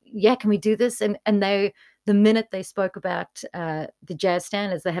 can we do this? And they, the minute they spoke about the jazz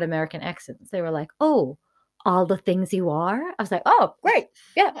standards, they had American accents. They were like, oh, all the things you are. I was like, oh, great.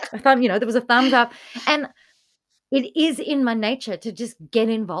 Yeah. I thought, you know, there was a thumbs up. And it is in my nature to just get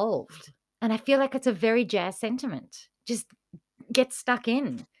involved. And I feel like it's a very jazz sentiment. Just get stuck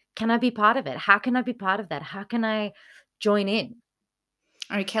in. Can I be part of it? How can I be part of that? How can I join in?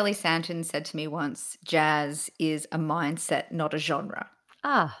 Kelly Santon said to me once, jazz is a mindset, not a genre.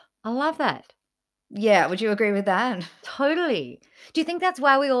 Ah, I love that. Yeah, would you agree with that? Totally. Do you think that's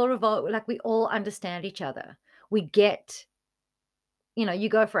why we all revolt? Like, we all understand each other. We get, you know, you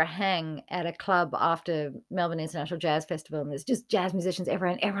go for a hang at a club after Melbourne International Jazz Festival, and there's just jazz musicians,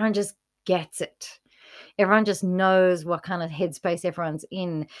 everyone just gets it. Everyone just knows what kind of headspace everyone's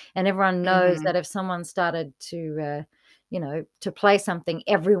in, and everyone knows that if someone started to, to play something,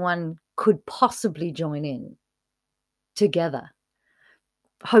 everyone could possibly join in together.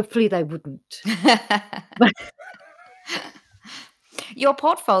 Hopefully they wouldn't. Your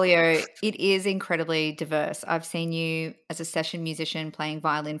portfolio, it is incredibly diverse. I've seen you as a session musician playing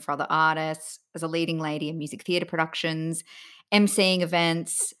violin for other artists, as a leading lady in music theatre productions, emceeing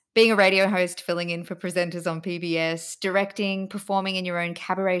events, being a radio host, filling in for presenters on PBS, directing, performing in your own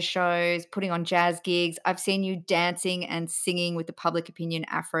cabaret shows, putting on jazz gigs. I've seen you dancing and singing with the Public Opinion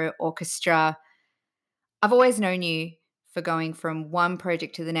Afro Orchestra. I've always known you for going from one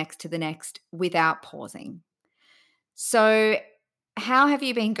project to the next without pausing. So, how have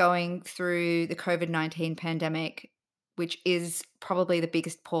you been going through the COVID-19 pandemic, which is probably the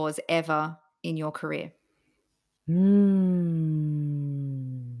biggest pause ever in your career?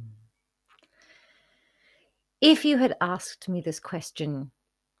 If you had asked me this question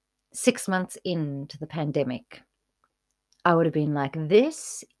 6 months into the pandemic, I would have been like,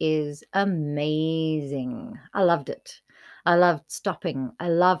 this is amazing. I loved it. I loved stopping. I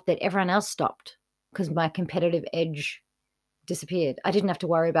loved that everyone else stopped because my competitive edge disappeared. I didn't have to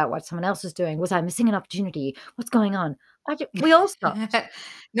worry about what someone else was doing. Was I missing an opportunity? What's going on? We all stopped.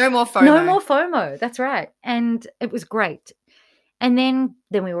 No more FOMO. No more FOMO. That's right. And it was great. And then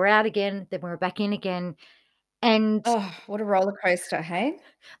we were out again. Then we were back in again. And Oh, what a roller coaster, hey?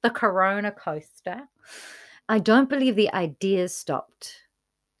 the Corona coaster. I don't believe the ideas stopped.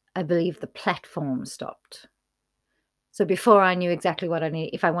 I believe the platform stopped. So before I knew exactly what I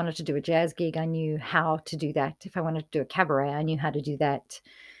needed. If I wanted to do a jazz gig, I knew how to do that. If I wanted to do a cabaret, I knew how to do that.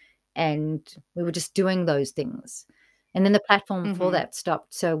 And we were just doing those things. And then the platform for that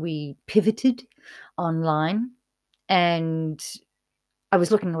stopped. So we pivoted online, and I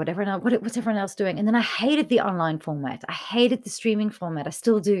was looking at what's everyone else doing? And then I hated the online format. I hated the streaming format. I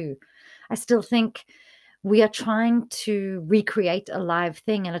still do. I still think we are trying to recreate a live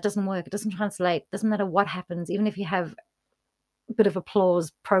thing, and it doesn't work. It doesn't translate. It doesn't matter what happens. Even if you have a bit of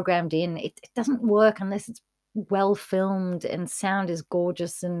applause programmed in, it doesn't work unless it's well filmed and sound is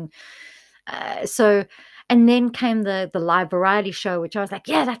gorgeous. And and then came the live variety show, which I was like,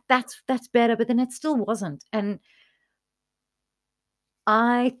 yeah, that's better. But then it still wasn't. And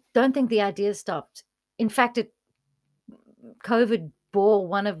I don't think the idea stopped. In fact, COVID bore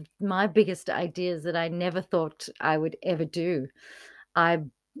one of my biggest ideas that I never thought I would ever do. I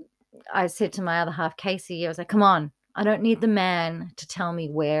said to my other half, Casey, I was like, come on, I don't need the man to tell me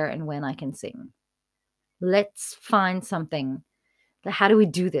where and when I can sing. Let's find something. How do we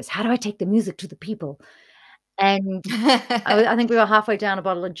do this? How do I take the music to the people? And I think we were halfway down a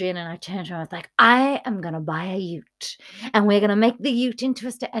bottle of gin, and I turned around, I was like, I am going to buy a ute, and we're going to make the ute into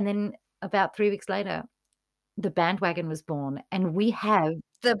a And then about 3 weeks later, the bandwagon was born, and we have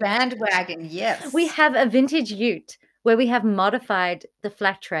The bandwagon, yes. we have a vintage ute where we have modified the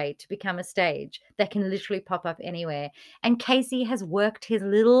flat tray to become a stage that can literally pop up anywhere. And Casey has worked his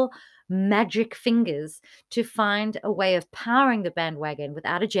little magic fingers to find a way of powering the bandwagon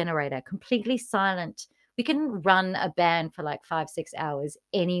without a generator, completely silent. We can run a band for like 5-6 hours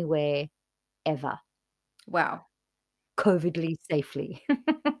anywhere, ever, Wow. COVIDly safely.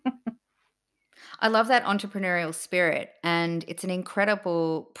 I love that entrepreneurial spirit, and it's an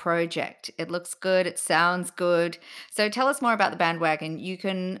incredible project. It looks good. It sounds good. So tell us more about the bandwagon. You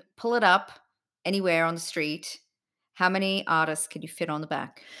can pull it up anywhere on the street. How many artists can you fit on the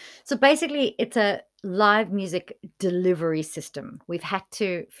back? So basically, it's a live music delivery system. We've had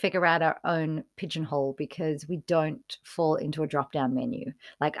to figure out our own pigeonhole because we don't fall into a drop-down menu.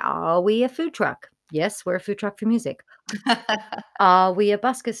 Like, are we a food truck? Yes, we're a food truck for music. Are we a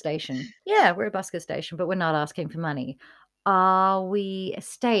busker station? Yeah, we're a busker station, but we're not asking for money. Are we a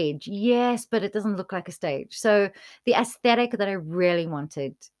stage? Yes, but it doesn't look like a stage. So the aesthetic that I really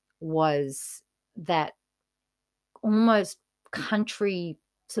wanted was that almost country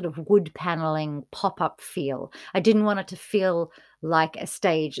sort of wood paneling pop-up feel. I didn't want it to feel like a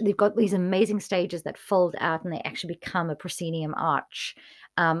stage. They've got these amazing stages that fold out and they actually become a proscenium arch.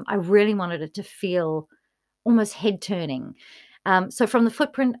 I really wanted it to feel almost head-turning. So from the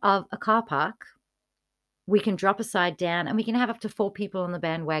footprint of a car park, we can drop a side down and we can have up to 4 people on the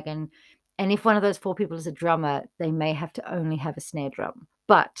bandwagon. And if one of those 4 people is a drummer, they may have to only have a snare drum.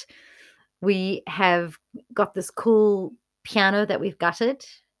 But we have got this cool piano that we've gutted,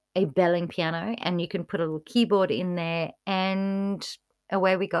 a belling piano, and you can put a little keyboard in there and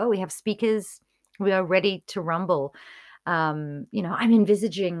away we go. We have speakers. We are ready to rumble. I'm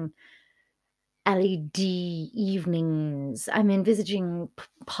envisaging LED evenings. I'm envisaging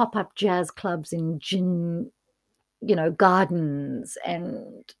pop-up jazz clubs in gardens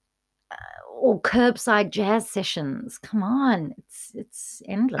and or curbside jazz sessions. Come on, it's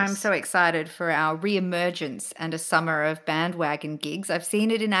endless. I'm so excited for our re-emergence and a summer of bandwagon gigs. I've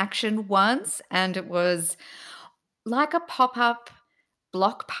seen it in action once, and it was like a pop-up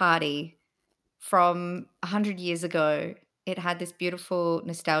block party from 100 years ago. It had this beautiful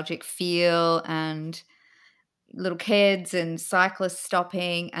nostalgic feel and little kids and cyclists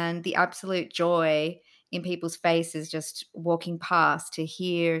stopping and the absolute joy in people's faces just walking past to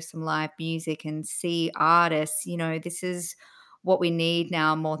hear some live music and see artists. This is what we need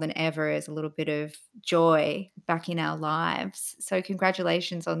now more than ever, is a little bit of joy back in our lives. So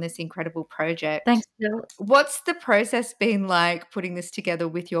congratulations on this incredible project. Thanks, Jill. What's the process been like putting this together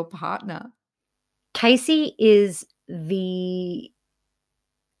with your partner? Casey is the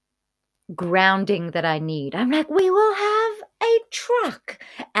grounding that I need. I'm like, we will have a truck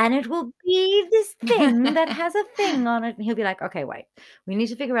and it will be this thing that has a thing on it. And he'll be like, okay, wait, we need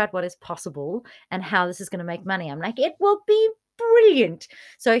to figure out what is possible and how this is going to make money. I'm like, it will be brilliant.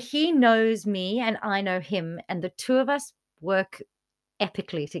 So he knows me and I know him, and the two of us work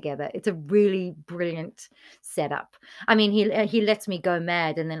epically together. It's a really brilliant setup. I mean, he lets me go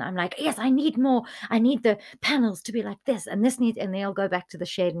mad, and then I'm like, yes, I need more. I need the panels to be like this, and this needs, and then he'll go back to the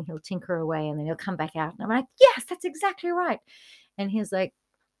shed and he'll tinker away, and then he'll come back out, and I'm like, yes, that's exactly right. And he's like,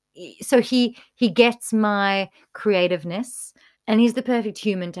 so he gets my creativeness, and he's the perfect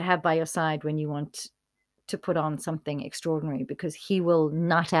human to have by your side when you want to put on something extraordinary, because he will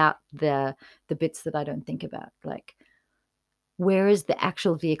nut out the bits that I don't think about, like, where is the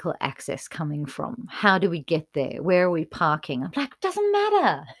actual vehicle access coming from? How do we get there? Where are we parking? I'm like, doesn't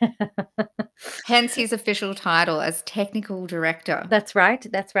matter. Hence his official title as technical director. That's right.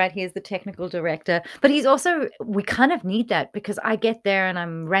 He is the technical director. But he's also, we kind of need that, because I get there and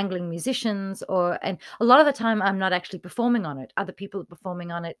I'm wrangling musicians, and a lot of the time I'm not actually performing on it. Other people are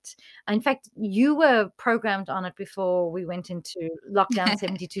performing on it. In fact, you were programmed on it before we went into lockdown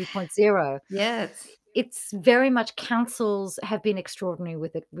 72.0. Yes. It's very much, councils have been extraordinary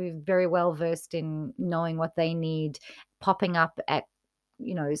with it. We're very well versed in knowing what they need, popping up at,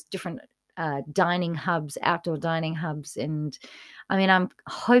 different dining hubs, outdoor dining hubs. And I mean, I'm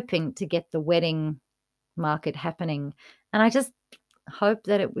hoping to get the wedding market happening. And I just hope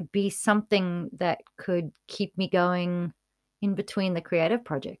that it would be something that could keep me going in between the creative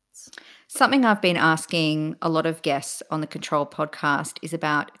projects. Something I've been asking a lot of guests on the Control podcast is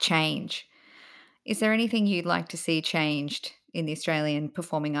about change. Is there anything you'd like to see changed in the Australian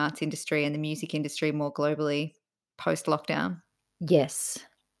performing arts industry and the music industry more globally post-lockdown? Yes.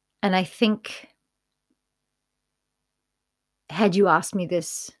 And I think, had you asked me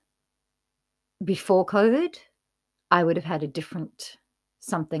this before COVID, I would have had a different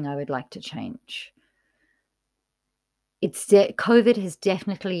something I would like to change. COVID has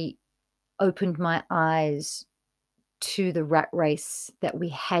definitely opened my eyes to the rat race that we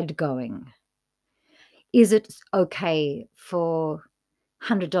had going. Is it okay for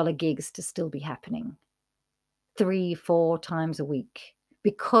 $100 gigs to still be happening 3-4 times a week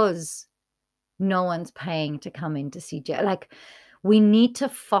because no one's paying to come in to see like, we need to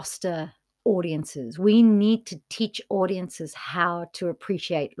foster audiences. We need to teach audiences how to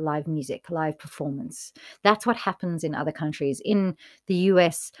appreciate live music, live performance. That's what happens in other countries. In the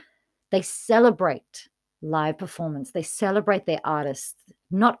US, they celebrate live performance. They celebrate their artists,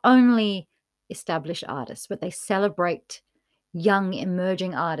 not only established artists, but they celebrate young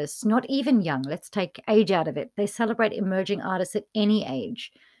emerging artists, not even young. Let's take age out of it. They celebrate emerging artists at any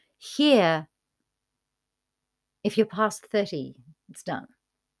age. Here, if you're past 30, it's done.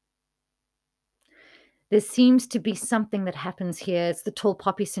 There seems to be something that happens here. It's the tall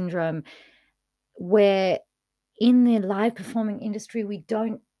poppy syndrome, where in the live performing industry, we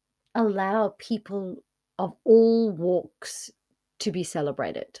don't allow people of all walks to be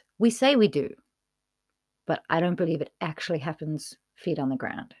celebrated. We say we do, but I don't believe it actually happens feet on the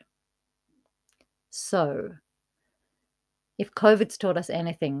ground. So if COVID's taught us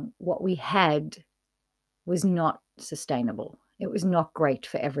anything, what we had was not sustainable. It was not great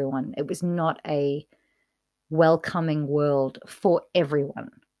for everyone. It was not a welcoming world for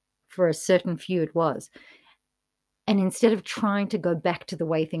everyone. For a certain few, it was. And instead of trying to go back to the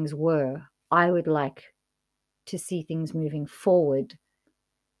way things were, I would like to see things moving forward.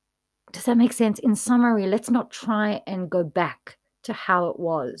 Does that make sense? In summary, let's not try and go back to how it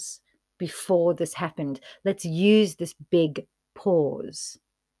was before this happened. Let's use this big pause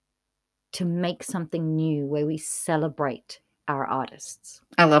to make something new where we celebrate our artists.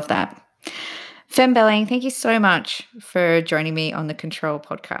 I love that. Fem Belling, thank you so much for joining me on the Control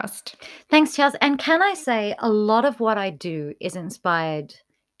podcast. Thanks, Charles. And can I say, a lot of what I do is inspired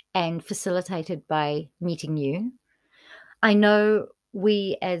and facilitated by meeting you. I know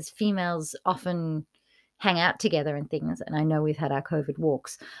we as females often hang out together and things, and I know we've had our COVID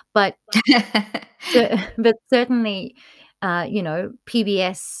walks, but certainly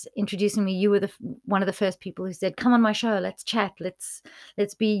PBS introducing me. You were one of the first people who said, "Come on my show, let's chat, let's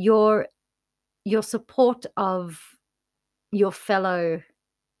be your support of your fellow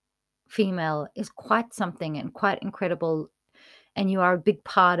female is quite something and quite incredible, and you are a big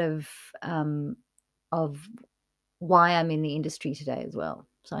part of why I'm in the industry today as well."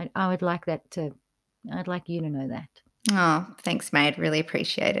 So I'd like you to know that. Oh, thanks, mate. Really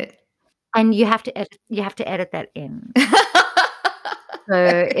appreciate it. And you have to edit that in.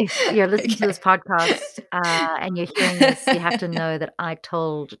 So if you're listening to this podcast and you're hearing this, you have to know that I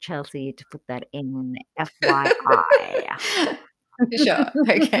told Chelsea to put that in, FYI. Sure.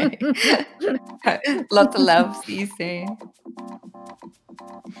 Okay. Lots of love. See you soon.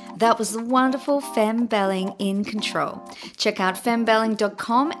 That was the wonderful Fem Belling in Control. Check out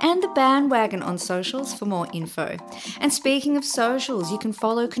fembelling.com and the Bandwagon on socials for more info. And speaking of socials, you can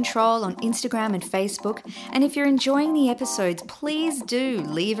follow Control on Instagram and Facebook. And if you're enjoying the episodes, please do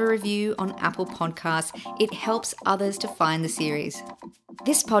leave a review on Apple Podcasts. It helps others to find the series.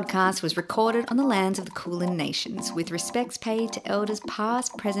 This podcast was recorded on the lands of the Kulin Nations, with respects paid to elders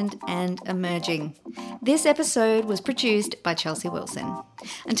past, present, and emerging. This episode was produced by Chelsea Wilson.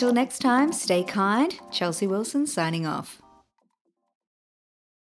 Until next time, stay kind. Chelsea Wilson signing off.